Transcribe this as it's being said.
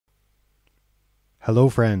Hello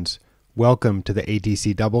friends, welcome to the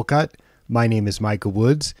ATC Double Cut. My name is Michael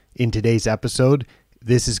Woods. In today's episode,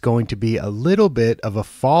 this is going to be a little bit of a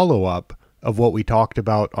follow-up of what we talked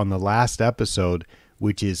about on the last episode,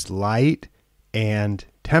 which is light and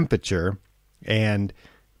temperature, and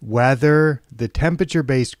whether the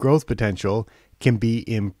temperature-based growth potential can be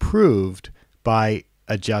improved by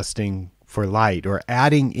adjusting for light or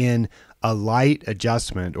adding in a light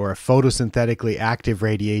adjustment or a photosynthetically active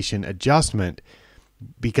radiation adjustment,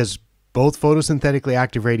 because both photosynthetically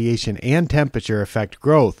active radiation and temperature affect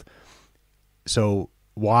growth. So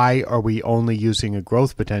why are we only using a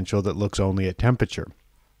growth potential that looks only at temperature?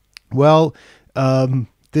 Well,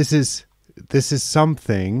 this is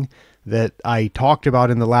something that I talked about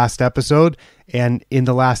in the last episode. And in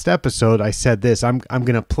the last episode, I said this. I'm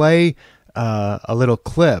going to play a little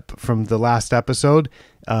clip from the last episode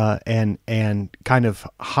and kind of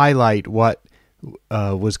highlight what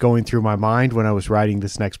was going through my mind when I was writing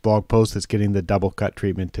this next blog post that's getting the double cut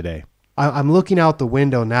treatment today. I'm looking out the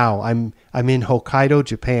window now. I'm in Hokkaido,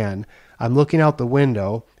 Japan. I'm looking out the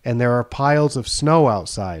window and there are piles of snow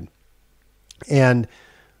outside. And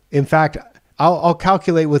in fact, I'll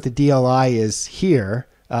calculate what the DLI is here.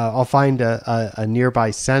 I'll find a nearby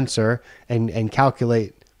sensor and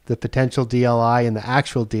calculate the potential DLI and the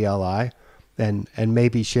actual DLI and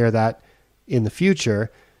maybe share that in the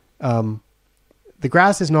future. The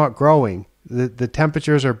grass is not growing. The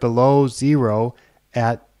temperatures are below zero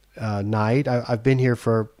at night. I've been here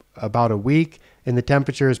for about a week, and the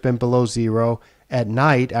temperature has been below zero at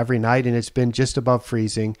night, every night, and it's been just above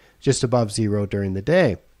freezing, just above zero during the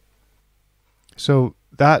day. So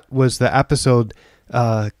that was the episode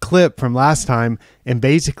clip from last time, and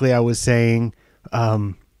basically I was saying,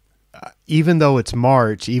 even though it's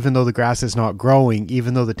March, even though the grass is not growing,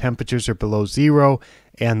 even though the temperatures are below zero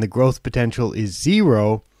and the growth potential is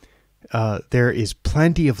zero, there is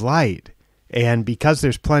plenty of light. And because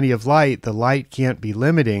there's plenty of light, the light can't be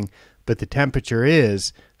limiting, but the temperature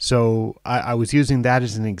is. So I was using that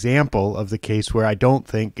as an example of the case where I don't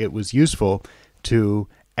think it was useful to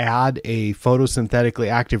add a photosynthetically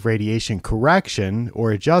active radiation correction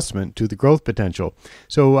or adjustment to the growth potential.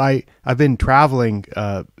 So I've been traveling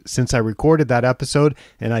since I recorded that episode,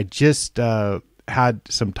 and I just had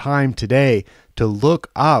some time today to look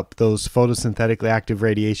up those photosynthetically active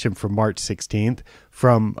radiation from March 16th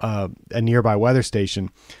from a nearby weather station.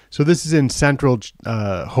 So this is in central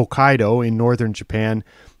Hokkaido in northern Japan,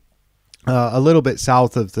 a little bit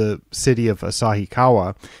south of the city of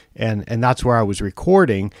Asahikawa, and that's where I was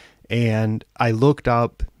recording. And I looked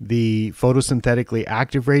up the photosynthetically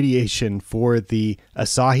active radiation for the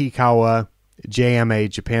Asahikawa JMA,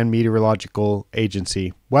 Japan Meteorological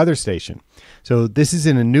Agency weather station. So this is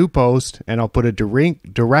in a new post, and I'll put a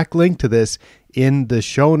direct link to this in the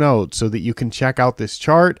show notes so that you can check out this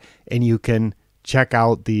chart and you can check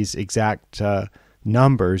out these exact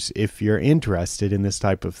numbers if you're interested in this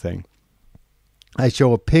type of thing. I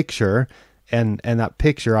show a picture, and that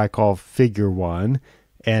picture I call Figure 1,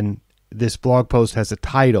 and this blog post has a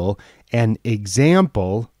title, An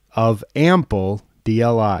Example of Ample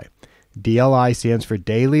DLI. DLI stands for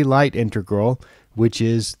Daily Light Integral, which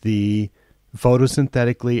is the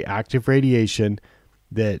photosynthetically active radiation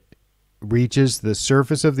that reaches the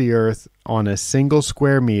surface of the Earth on a single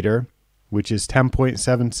square meter, which is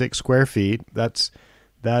 10.76 square feet. That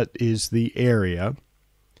is the area.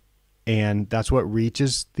 And that's what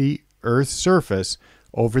reaches the Earth's surface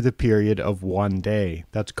over the period of 1 day.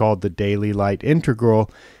 That's called the Daily Light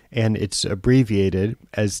Integral, and it's abbreviated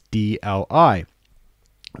as DLI.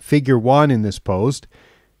 Figure 1 in this post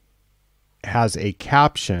has a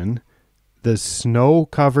caption, "The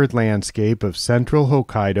snow-covered landscape of central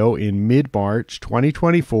Hokkaido in mid-March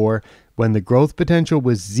 2024 when the growth potential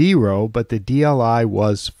was zero, but the DLI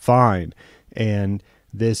was fine." And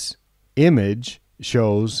this image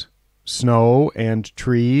shows snow and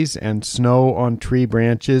trees and snow on tree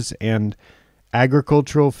branches and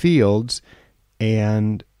agricultural fields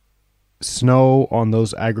and snow on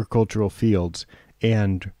those agricultural fields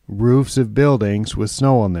and roofs of buildings with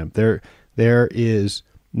snow on them. There is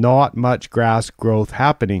not much grass growth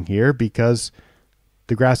happening here because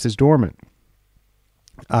the grass is dormant.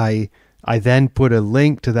 I then put a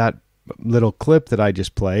link to that little clip that I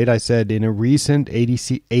just played. I said in a recent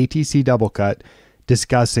ATC double cut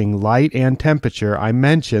discussing light and temperature, I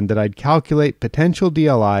mentioned that I'd calculate potential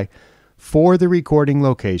DLI for the recording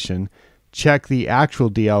location, check the actual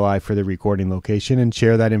DLI for the recording location, and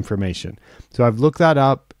share that information. So I've looked that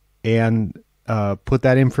up and put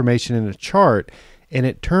that information in a chart, and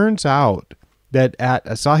it turns out that at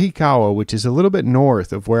Asahikawa, which is a little bit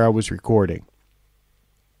north of where I was recording,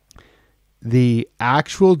 The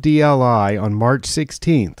actual DLI on March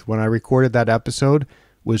 16th, when I recorded that episode,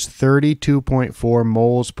 was 32.4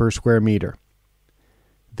 moles per square meter.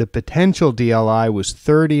 The potential DLI was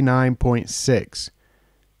 39.6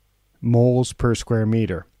 moles per square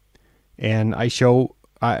meter. And I show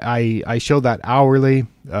that hourly.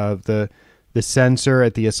 The sensor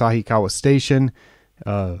at the Asahikawa station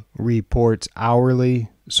reports hourly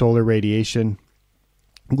solar radiation,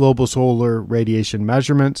 global solar radiation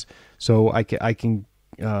measurements. So I can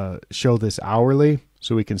show this hourly,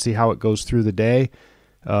 so we can see how it goes through the day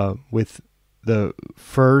with the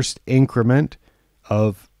first increment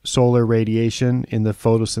of solar radiation in the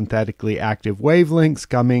photosynthetically active wavelengths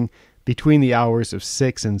coming between the hours of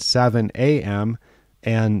 6 and 7 a.m.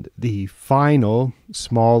 and the final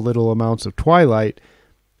small little amounts of twilight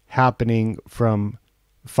happening from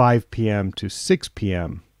 5 p.m. to 6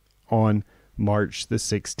 p.m. on March the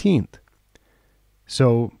 16th.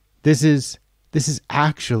 So this is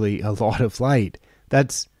actually a lot of light.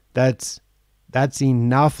 That's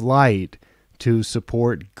enough light to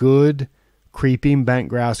support good creeping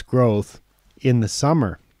bentgrass growth in the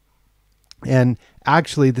summer. And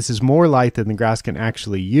actually, this is more light than the grass can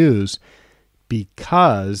actually use,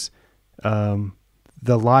 because the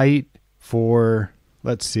light for,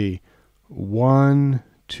 let's see, 1,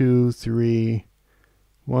 2, 3,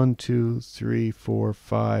 4,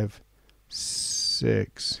 5,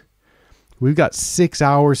 6. We've got 6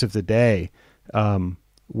 hours of the day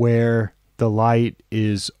where the light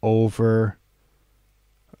is over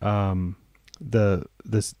the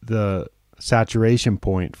saturation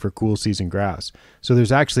point for cool season grass. So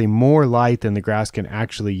there's actually more light than the grass can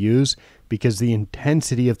actually use, because the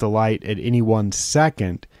intensity of the light at any 1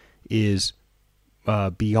 second is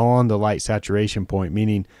beyond the light saturation point,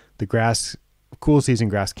 meaning the grass, cool season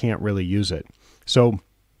grass, can't really use it. So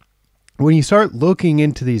when you start looking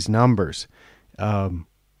into these numbers,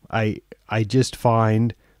 I just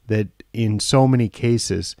find that in so many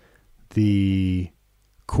cases, the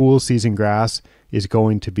cool season grass is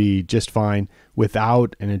going to be just fine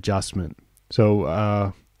without an adjustment.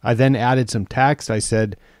 So I then added some text. I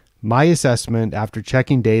said, my assessment after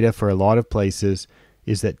checking data for a lot of places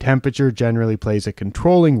is that temperature generally plays a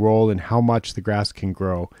controlling role in how much the grass can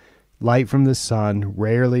grow. Light from the sun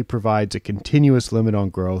rarely provides a continuous limit on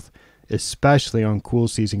growth, especially on cool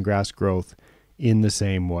season grass growth in the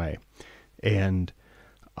same way. And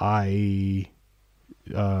I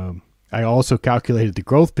also calculated the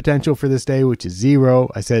growth potential for this day, which is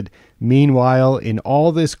 0. I said, meanwhile, in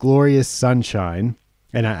all this glorious sunshine,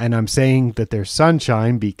 and I'm saying that there's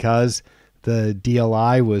sunshine because the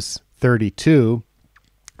DLI was 32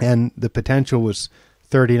 and the potential was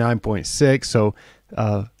 39.6. So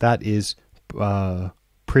that is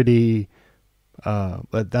pretty,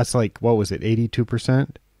 that's like, what was it,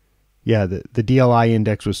 82%? Yeah, the DLI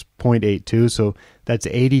index was 0.82. So that's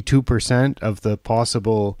 82% of the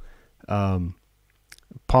possible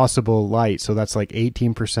light. So that's like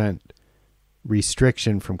 18%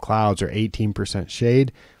 restriction from clouds, or 18%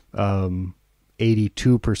 shade,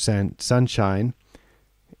 82% sunshine.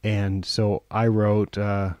 And so I wrote,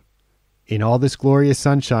 in all this glorious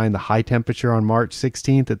sunshine, the high temperature on March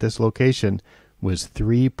 16th at this location was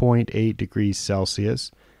 3.8 degrees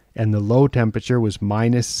Celsius, and the low temperature was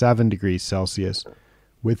minus 7 degrees Celsius,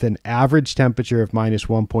 with an average temperature of minus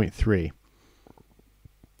 1.3.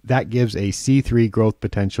 That gives a C3 growth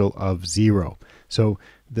potential of 0. So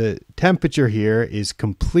the temperature here is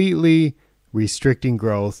completely restricting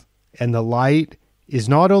growth, and the light is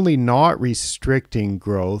not only not restricting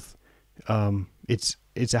growth, it's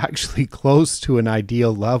actually close to an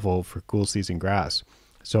ideal level for cool season grass.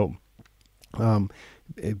 So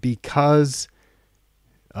because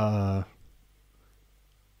the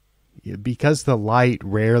light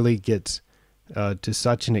rarely gets to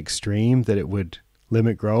such an extreme that it would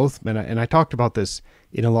limit growth, and I talked about this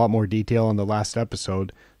in a lot more detail on the last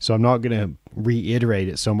episode, so I'm not going to reiterate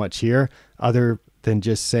it so much here, other than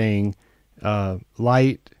just saying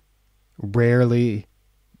light rarely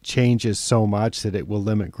changes so much that it will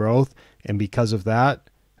limit growth, and because of that,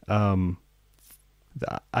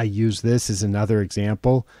 I use this as another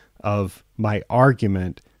example of my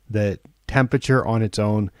argument that temperature on its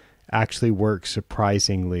own actually works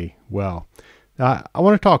surprisingly well. I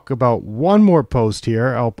want to talk about one more post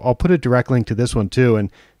here. I'll put a direct link to this one too.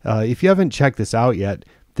 And if you haven't checked this out yet,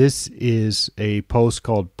 this is a post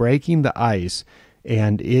called Breaking the Ice,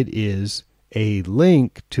 and it is a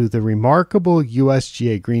link to the remarkable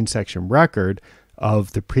USGA green section record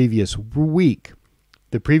of the previous week.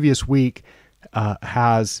 The previous week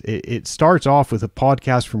it starts off with a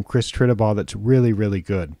podcast from Chris Trittabaugh that's really, really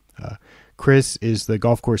good. Chris is the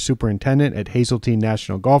golf course superintendent at Hazeltine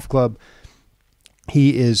National Golf Club.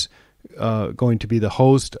 He is going to be the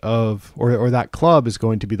host of, or that club is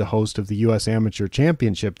going to be the host of the U.S. Amateur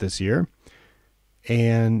Championship this year.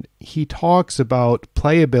 And he talks about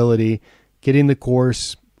playability, getting the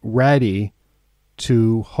course ready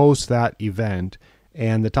to host that event,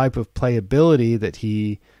 and the type of playability that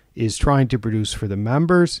he is trying to produce for the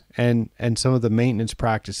members, and some of the maintenance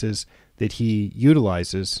practices that he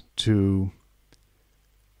utilizes to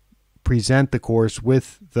present the course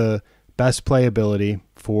with the best playability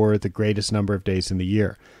for the greatest number of days in the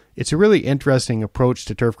year. It's a really interesting approach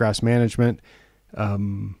to turfgrass management.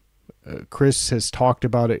 Chris has talked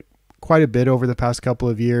about it quite a bit over the past couple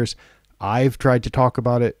of years. I've tried to talk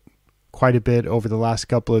about it quite a bit over the last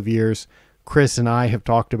couple of years. Chris and I have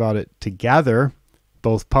talked about it together,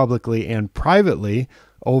 both publicly and privately,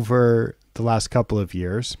 over the last couple of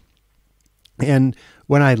years. And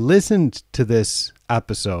when I listened to this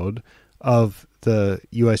episode of the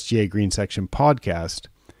USGA Green Section podcast,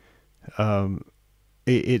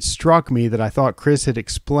 it struck me that I thought Chris had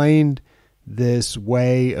explained this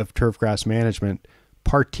way of turfgrass management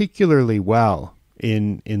particularly well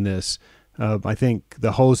in this. I think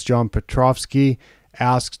the host, John Petrovsky,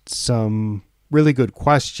 asked some really good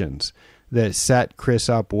questions that set Chris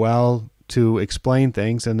up well to explain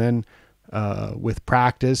things, and then with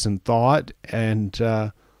practice and thought and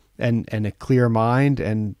a clear mind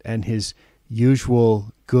and his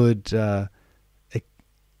usual good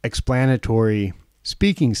explanatory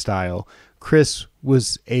speaking style, Chris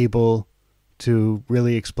was able to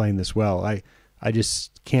really explain this well. I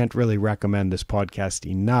just can't really recommend this podcast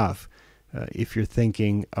enough if you're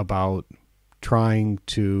thinking about trying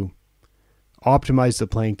to optimize the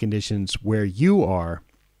playing conditions where you are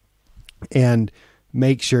and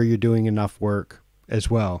make sure you're doing enough work as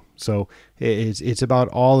well. So it's about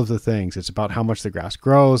all of the things. It's about how much the grass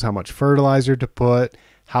grows, how much fertilizer to put,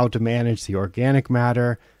 how to manage the organic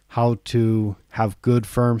matter, how to have good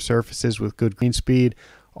firm surfaces with good green speed,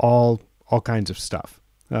 all kinds of stuff.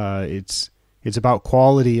 It's about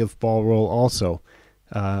quality of ball roll also,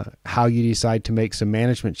 how you decide to make some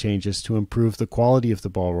management changes to improve the quality of the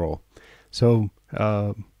ball roll. So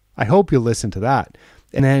I hope you'll listen to that.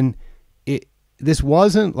 And then this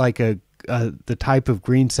wasn't like the type of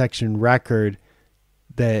green section record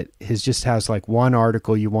that just has like one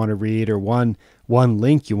article you want to read or one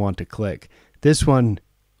link you want to click. This one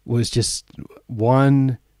was just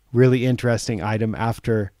one really interesting item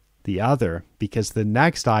after the other, because the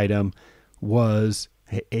next item was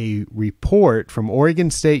a report from Oregon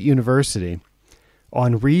State University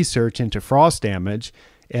on research into frost damage,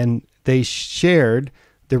 and they shared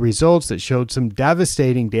the results that showed some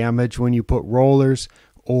devastating damage when you put rollers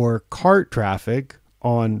or cart traffic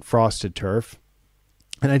on frosted turf.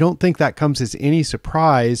 And I don't think that comes as any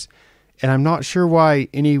surprise, and I'm not sure why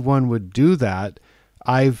anyone would do that.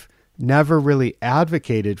 I've never really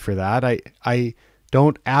advocated for that. I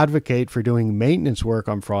don't advocate for doing maintenance work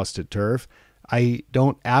on frosted turf. I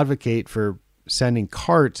don't advocate for sending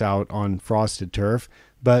carts out on frosted turf.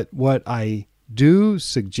 But what I do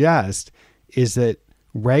suggest is that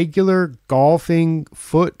regular golfing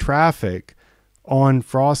foot traffic on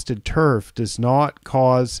frosted turf does not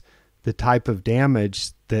cause the type of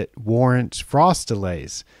damage that warrants frost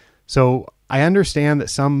delays. So I understand that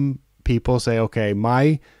some people say, okay,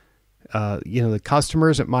 the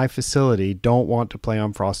customers at my facility don't want to play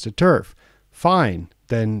on frosted turf. Fine.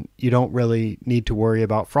 Then you don't really need to worry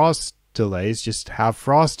about frost delays. Just have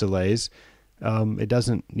frost delays. It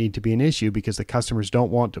doesn't need to be an issue because the customers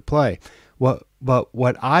don't want to play. But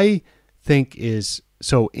what I think is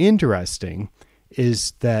so interesting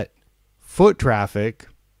is that foot traffic,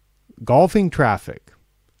 golfing traffic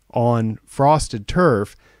on frosted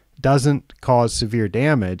turf doesn't cause severe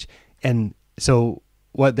damage. And so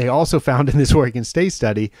what they also found in this Oregon State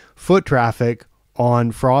study, foot traffic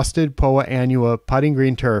on frosted Poa annua putting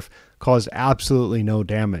green turf caused absolutely no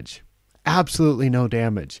damage. Absolutely no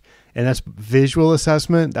damage. And that's visual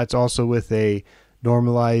assessment. That's also with a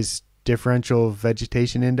normalized differential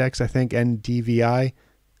vegetation index, I think, NDVI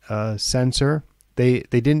sensor. They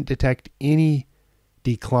didn't detect any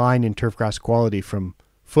decline in turfgrass quality from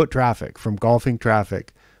foot traffic, from golfing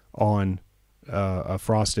traffic on a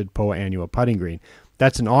frosted Poa annua putting green.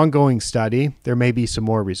 That's an ongoing study. There may be some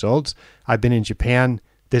more results. I've been in Japan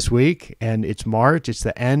this week, and it's March. It's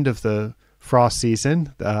the end of the frost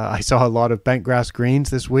season. I saw a lot of bent grass greens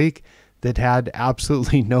this week that had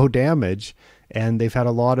absolutely no damage, and they've had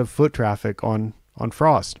a lot of foot traffic on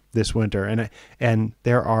frost this winter. And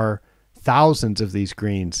there are thousands of these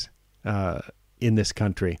greens in this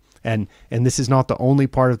country. And this is not the only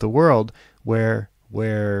part of the world where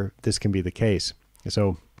this can be the case.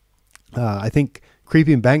 So I think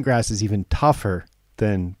creeping bentgrass is even tougher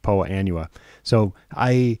than Poa annua. So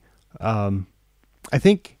I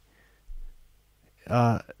think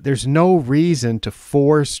there's no reason to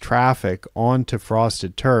force traffic onto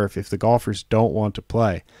frosted turf if the golfers don't want to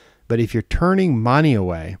play. But if you're turning money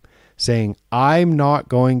away, saying, I'm not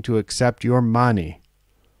going to accept your money,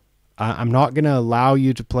 I'm not going to allow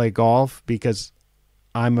you to play golf because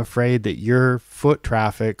I'm afraid that your foot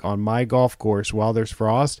traffic on my golf course while there's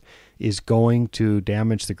frost is going to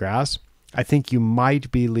damage the grass, I think you might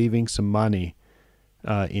be leaving some money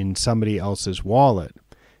in somebody else's wallet.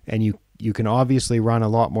 And you can obviously run a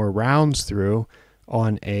lot more rounds through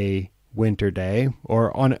on a winter day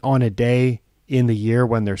or on a day in the year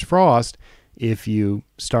when there's frost if you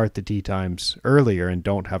start the tee times earlier and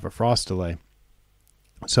don't have a frost delay.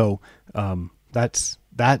 So that's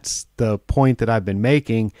the point that I've been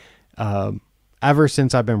making ever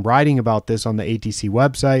since I've been writing about this on the ATC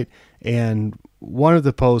website. And one of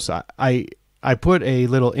the posts, I put a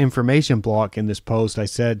little information block in this post. I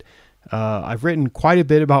said, I've written quite a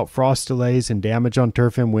bit about frost delays and damage on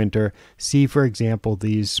turf in winter. See, for example,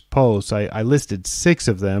 these posts. I listed 6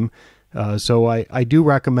 of them. So I do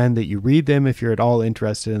recommend that you read them if you're at all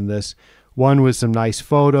interested in this. One with some nice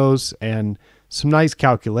photos and some nice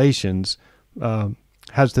calculations.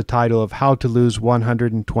 Has the title of How to Lose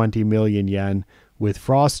 120 Million Yen with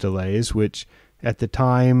Frost Delays, which at the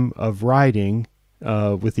time of writing,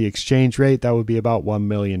 with the exchange rate, that would be about $1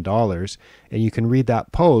 million. And you can read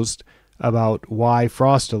that post about why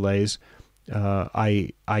frost delays,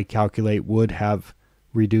 I calculate, would have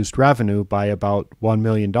reduced revenue by about $1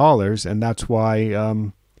 million. And that's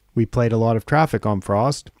why we played a lot of traffic on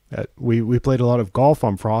frost. We played a lot of golf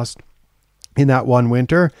on frost in that one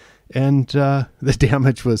winter. And the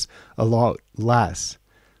damage was a lot less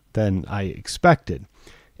than I expected.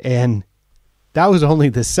 And that was only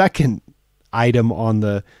the second item on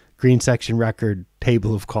the green section record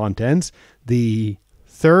table of contents. The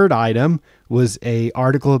third item was an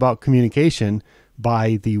article about communication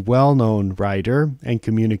by the well-known writer and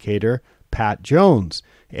communicator Pat Jones.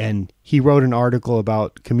 And he wrote an article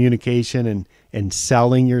about communication and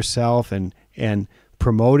selling yourself and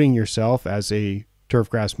promoting yourself as a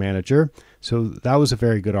Turfgrass manager. So that was a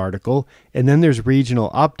very good article. And then there's regional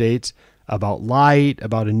updates about light,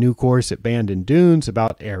 about a new course at Bandon Dunes,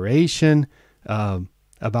 about aeration,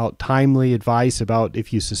 about timely advice about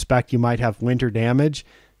if you suspect you might have winter damage.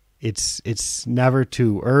 It's never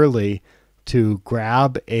too early to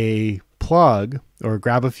grab a plug or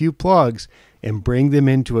grab a few plugs and bring them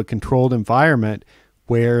into a controlled environment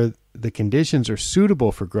where the conditions are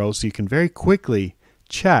suitable for growth, so you can very quickly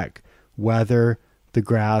check whether the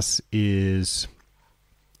grass is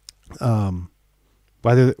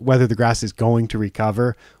whether the grass is going to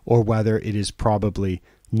recover or whether it is probably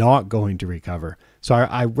not going to recover. So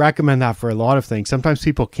I recommend that for a lot of things. Sometimes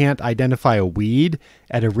people can't identify a weed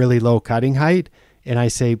at a really low cutting height, and I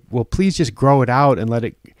say, well, please just grow it out and let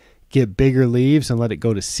it get bigger leaves and let it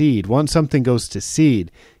go to seed. Once something goes to seed,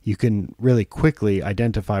 you can really quickly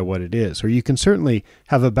identify what it is, or you can certainly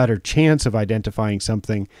have a better chance of identifying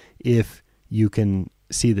something if you can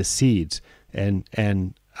see the seeds. And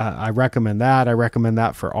I recommend that. I recommend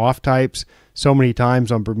that for off types. So many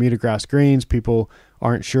times on Bermuda grass greens, people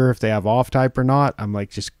aren't sure if they have off type or not. I'm like,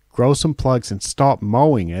 just grow some plugs and stop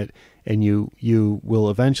mowing it, and you will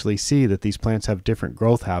eventually see that these plants have different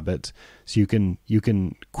growth habits. So you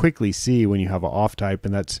can quickly see when you have an off type,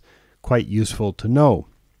 and that's quite useful to know.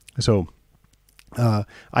 So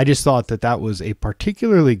I just thought that was a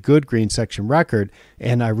particularly good green section record,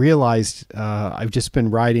 and I realized I've just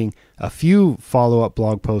been writing a few follow-up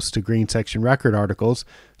blog posts to green section record articles.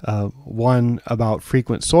 One about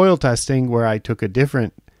frequent soil testing, where I took a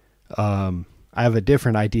different I have a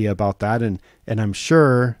different idea about that, and I'm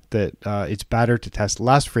sure that it's better to test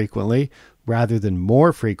less frequently rather than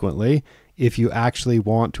more frequently if you actually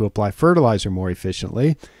want to apply fertilizer more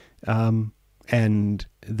efficiently. And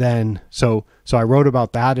then, so I wrote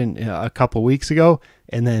about that in a couple weeks ago,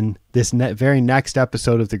 and then this very next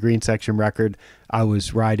episode of the Green Section Record, I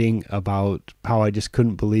was writing about how I just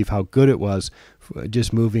couldn't believe how good it was,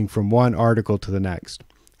 just moving from one article to the next.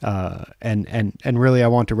 And really, I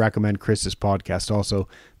want to recommend Chris's podcast. Also,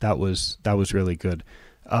 that was really good.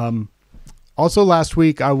 Also, last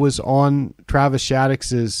week I was on Travis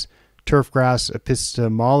Shaddix's Turfgrass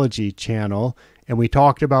Epistemology channel, and we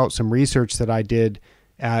talked about some research that I did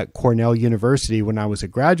at Cornell University when I was a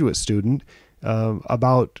graduate student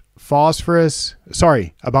about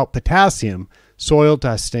potassium soil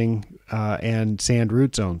testing and sand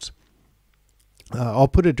root zones. I'll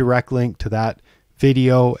put a direct link to that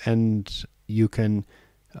video, and you can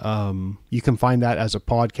find that as a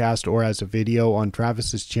podcast or as a video on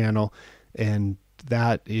Travis's channel, and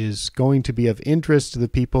that is going to be of interest to the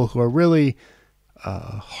people who are really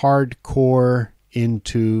hardcore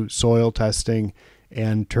into soil testing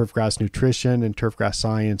and turfgrass nutrition and turfgrass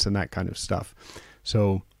science and that kind of stuff.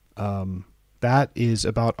 So that is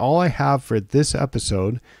about all I have for this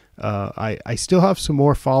episode. I still have some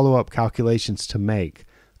more follow-up calculations to make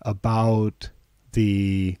about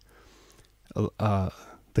the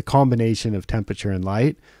combination of temperature and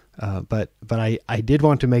light, but I did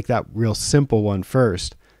want to make that real simple one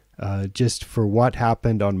first, just for what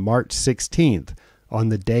happened on March 16th, on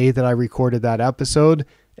the day that I recorded that episode,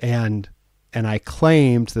 and I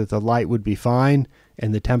claimed that the light would be fine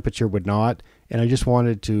and the temperature would not, and I just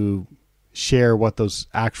wanted to share what those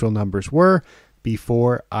actual numbers were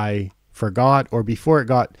before I forgot, or before it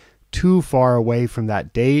got too far away from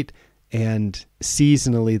that date, and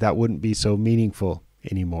seasonally that wouldn't be so meaningful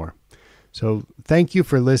anymore. So thank you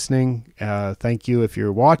for listening. Thank you if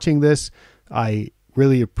you're watching this. I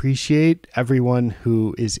really appreciate everyone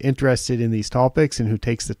who is interested in these topics and who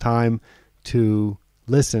takes the time to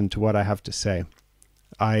listen to what I have to say.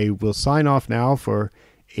 I will sign off now for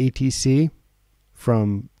ATC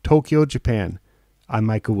from Tokyo, Japan. I'm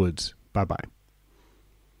Michael Woods. Bye-bye.